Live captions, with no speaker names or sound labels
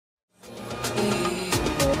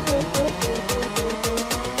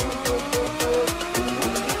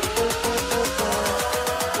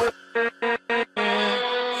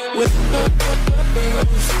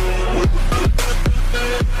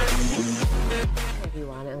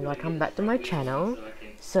and welcome back to my channel.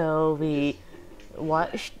 So we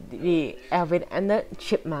watched the Alvin and the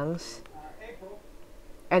Chipmunks,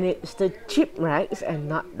 and it's the Chipwrecked and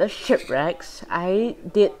not the Chipwrecks. I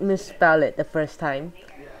did misspell it the first time.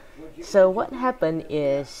 So what happened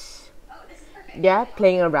is they're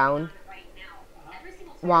playing around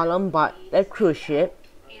while on board the cruise ship.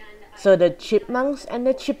 So the Chipmunks and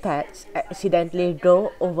the Chipettes accidentally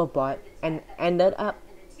go overboard and ended up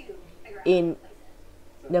in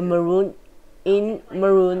the maroon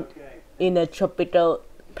in a tropical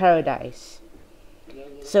paradise.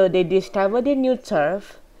 So they discovered a new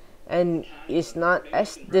turf, and it's not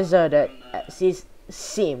as deserted as it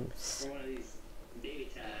seems.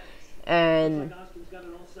 And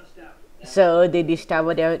so they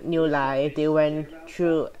discovered their new life. They went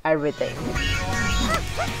through everything.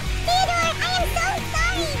 Theodore, I am so sorry!